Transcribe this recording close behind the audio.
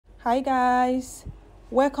Hi guys,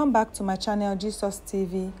 welcome back to my channel Jesus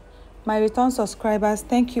TV. My return subscribers,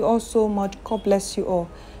 thank you all so much. God bless you all.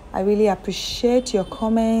 I really appreciate your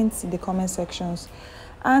comments in the comment sections.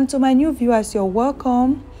 And to my new viewers, you're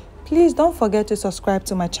welcome. Please don't forget to subscribe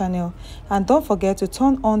to my channel and don't forget to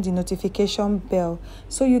turn on the notification bell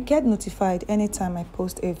so you get notified anytime I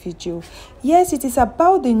post a video. Yes, it is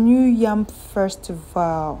about the New Yam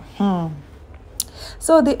Festival.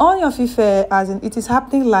 So the Ooni of Ife, as in it is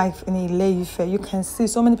happening live in Ile-Ife. You can see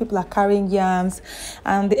so many people are carrying yams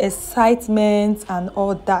and the excitement and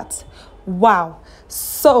all that. Wow.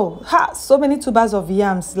 So many tubers of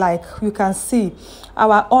yams, like you can see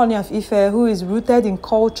our Ooni of Ife, who is rooted in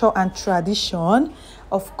culture and tradition.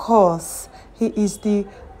 Of course, he is the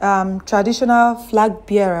traditional flag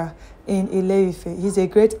bearer in Ile-Ife. He's a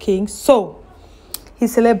great king. So he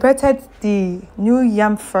celebrated the New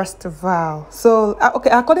Yam Festival. So, okay,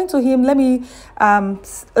 according to him, let me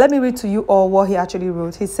read to you all what he actually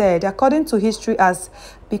wrote. He said, according to history as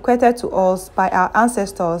bequeathed to us by our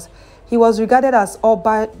ancestors, he was regarded as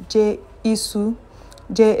Oba Je Isu,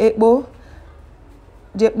 Je Ekbo,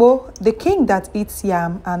 the king that eats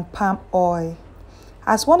yam and palm oil.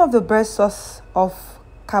 As one of the best sources of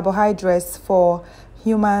carbohydrates for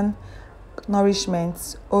human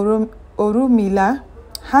nourishment, Orumila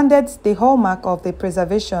handed the hallmark of the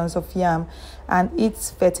preservations of yam and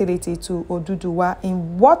its fertility to Oduduwa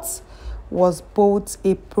in what was both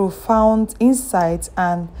a profound insight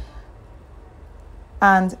and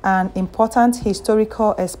an important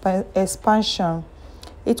historical expansion.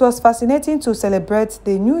 It was fascinating to celebrate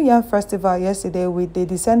the New Yam Festival yesterday with the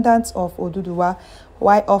descendants of Oduduwa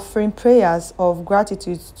while offering prayers of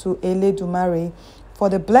gratitude to Eledumare for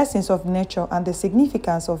the blessings of nature and the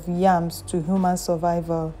significance of yams to human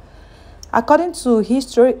survival. According to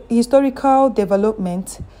historical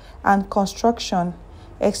development and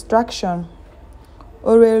extraction,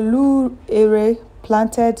 Orelu Ere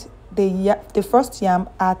planted the first yam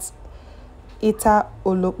at Ita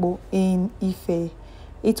Olokbo in Ife.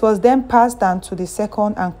 It was then passed down to the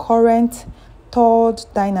second and current third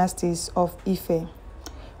dynasties of Ife,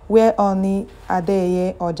 where Ooni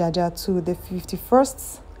Adeyeye Ojaja to the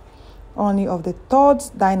 51st Ooni of the third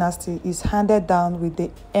dynasty is handed down with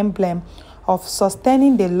the emblem of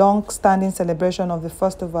sustaining the long-standing celebration of the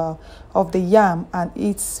festival of the yam and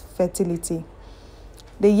its fertility.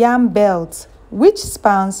 The Yam Belt, which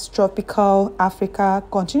spans tropical Africa,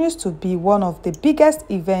 continues to be one of the biggest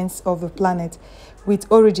events of the planet, with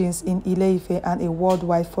origins in Ile-Ife and a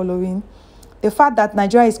worldwide following. The fact that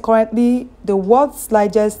Nigeria is currently the world's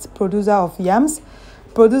largest producer of yams,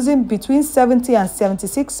 producing between 70 and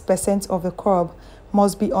 76% of the crop,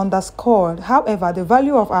 must be underscored. However, the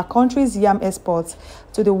value of our country's yam exports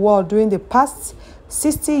to the world during the past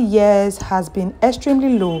 60 years has been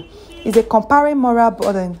extremely low. It's a compelling moral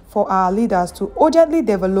burden for our leaders to urgently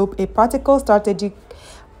develop a practical strategic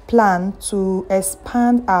plan to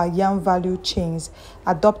expand our yam value chains,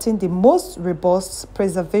 adopting the most robust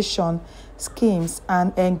preservation schemes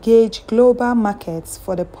and engage global markets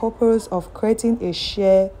for the purpose of creating a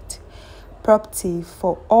shared property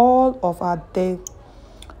for all of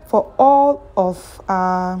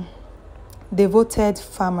our devoted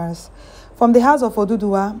farmers. From the house of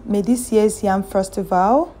Oduduwa, may this year's yam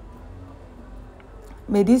festival,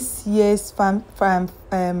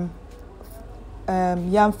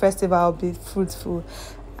 yam festival be fruitful.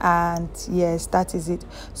 And yes, that is it.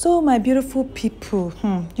 So my beautiful people,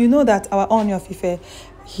 you know that our Ooni of Ife,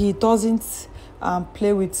 he doesn't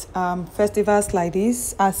play with festivals like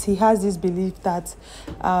this, as he has this belief that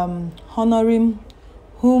honoring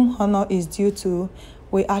whom honor is due to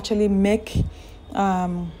will actually make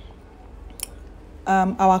our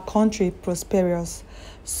country prosperous.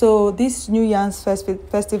 So this New Yam's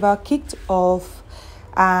festival kicked off,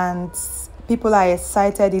 and people are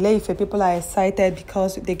excited. Ile-Ife people are excited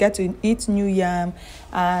because they get to eat new yam.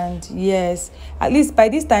 And yes, at least by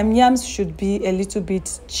this time yams should be a little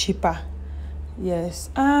bit cheaper. Yes,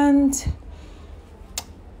 and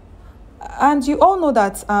you all know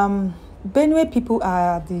that Benue people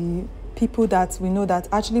are the people that we know that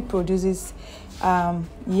actually produces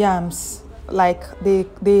yams. Like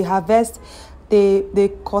they harvest,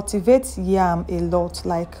 they cultivate yam a lot.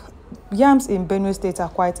 Like yams in Benue State are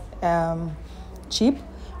quite cheap.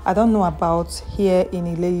 I don't know about here in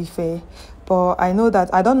Ile-Ife, but I know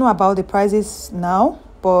that I don't know about the prices now,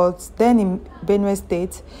 but then in Benue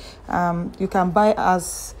State you can buy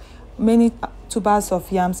as many tubers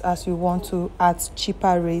of yams as you want to at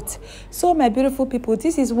cheaper rate. So my beautiful people,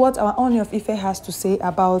 this is what our Ooni of Ife has to say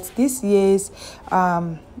about this year's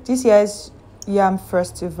yam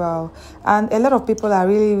festival, and a lot of people are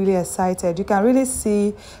really excited. You can really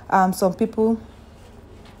see some people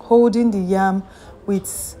holding the yam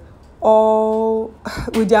with all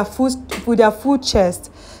with their full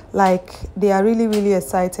chest, like they are really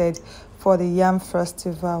excited for the yam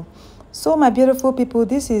festival. So my beautiful people,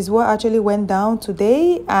 this is what actually went down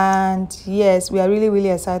today, and yes, we are really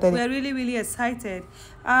excited. We are really excited.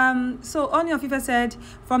 So Ooni of Ife said,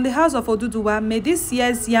 from the house of Oduduwa, may this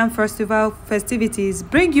year's yam festival festivities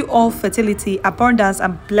bring you all fertility, abundance,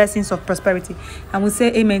 and blessings of prosperity. And we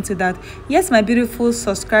say amen to that. Yes, my beautiful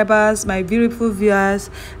subscribers, my beautiful viewers,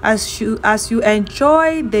 as you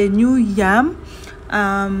enjoy the new yam,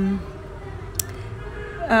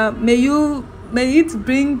 may it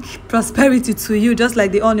bring prosperity to you, just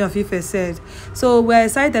like the Ooni of Ife said. So we're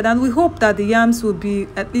excited, and we hope that the yams will be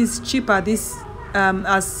at least cheaper this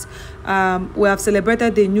as we have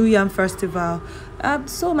celebrated the new yam festival.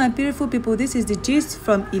 So my beautiful people, this is the gist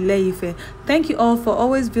from Ile-Ife. Thank you all for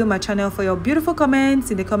always viewing my channel, for your beautiful comments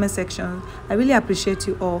in the comment section. I really appreciate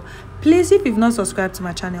you all. Please, if you've not subscribed to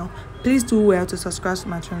my channel, please do well to subscribe to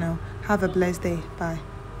my channel. Have a blessed day. Bye.